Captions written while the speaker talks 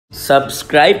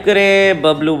Subscribe करें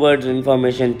Bablu birds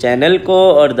information channel को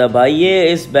और दबाइए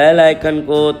इस बेल आइकन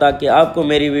को ताकि आपको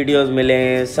मेरी वीडियोस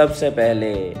मिलें सबसे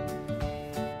पहले।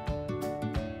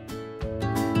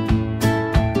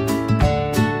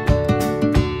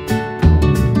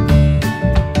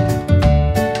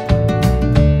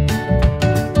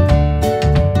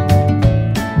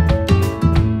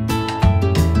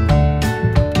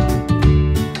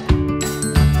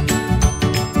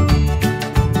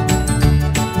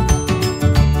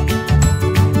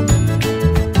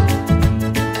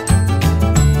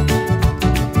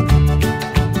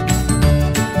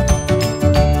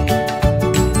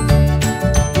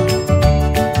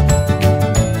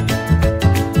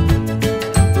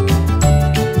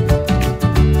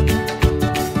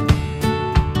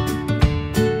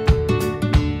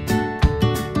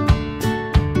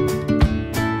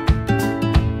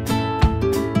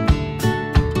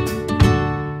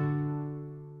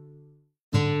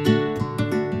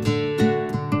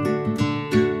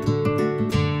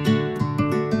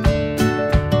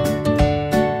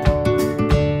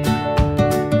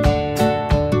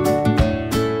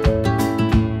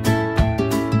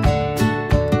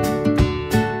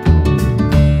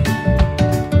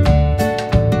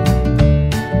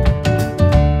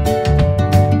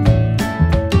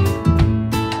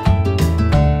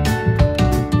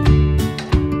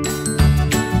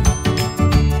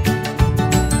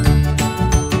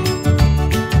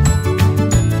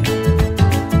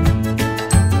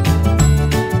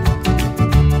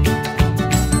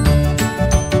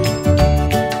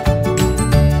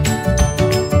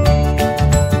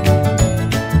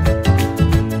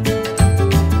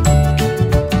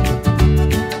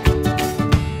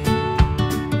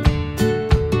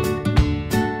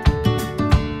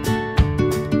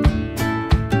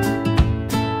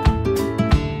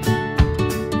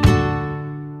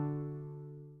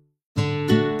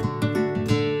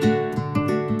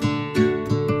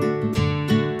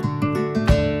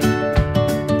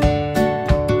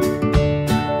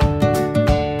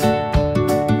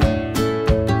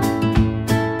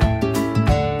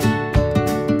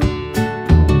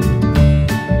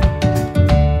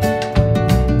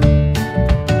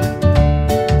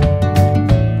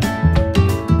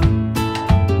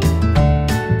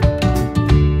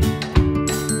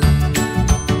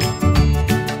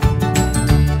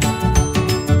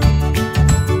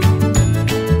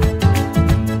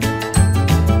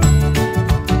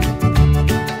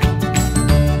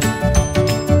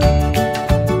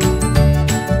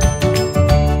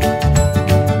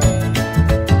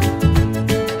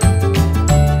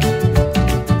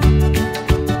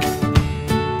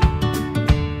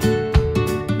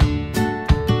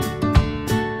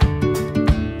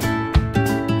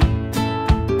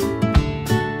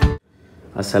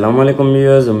 अस्सलामुअलैकुम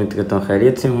व्यूअर्स, उम्मीद करता हूँ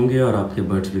खैरियत से होंगे और आपके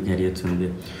बर्ड्स भी खैरियत से होंगे।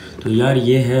 तो यार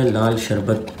ये है लाल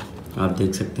शरबत, आप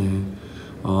देख सकते हैं।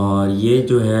 और ये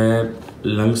जो है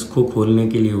लंग्स को खोलने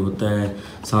के लिए होता है,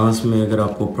 सांस में अगर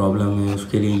आपको प्रॉब्लम है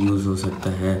उसके लिए यूज़ हो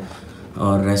सकता है।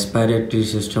 और रेस्पिरेटरी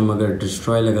सिस्टम अगर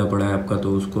डिस्ट्रॉय लगा पड़ा है आपका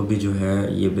तो उसको भी जो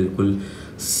है ये बिल्कुल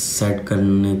सेट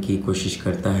करने की कोशिश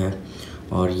करता है।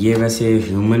 और ये वैसे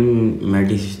ह्यूमन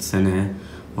मेडिसिन है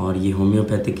और ये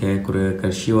होम्योपैथिक है,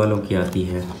 कर्शी वालों की आती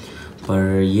है।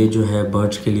 पर ये जो है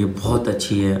बर्ड्स के लिए बहुत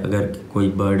अच्छी है। अगर कोई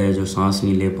बर्ड है जो सांस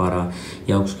नहीं ले पा रहा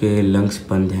या उसके लंग्स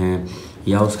बंद हैं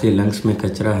या उसके लंग्स में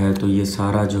कचरा है तो ये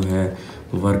सारा जो है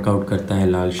वर्कआउट करता है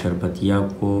लाल शरबत। ये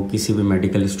आपको किसी भी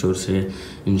मेडिकल स्टोर से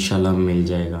इंशाल्लाह मिल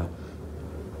जाएगा।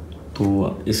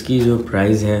 तो इसकी जो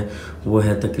प्राइस है वो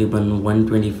है तकरीबन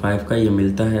 125 का। ये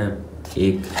मिलता है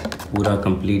एक पूरा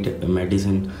कंप्लीट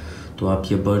मेडिसिन। तो आप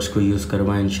ये बर्ड्स को यूज़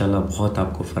करवाएं, इंशाल्लाह बहुत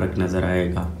आपको फ़र्क नज़र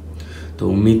आएगा। तो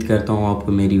उम्मीद करता हूँ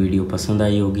आपको मेरी वीडियो पसंद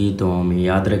आई होगी। दुआओं में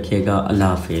याद रखिएगा। अल्लाह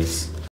हाफ़िज़।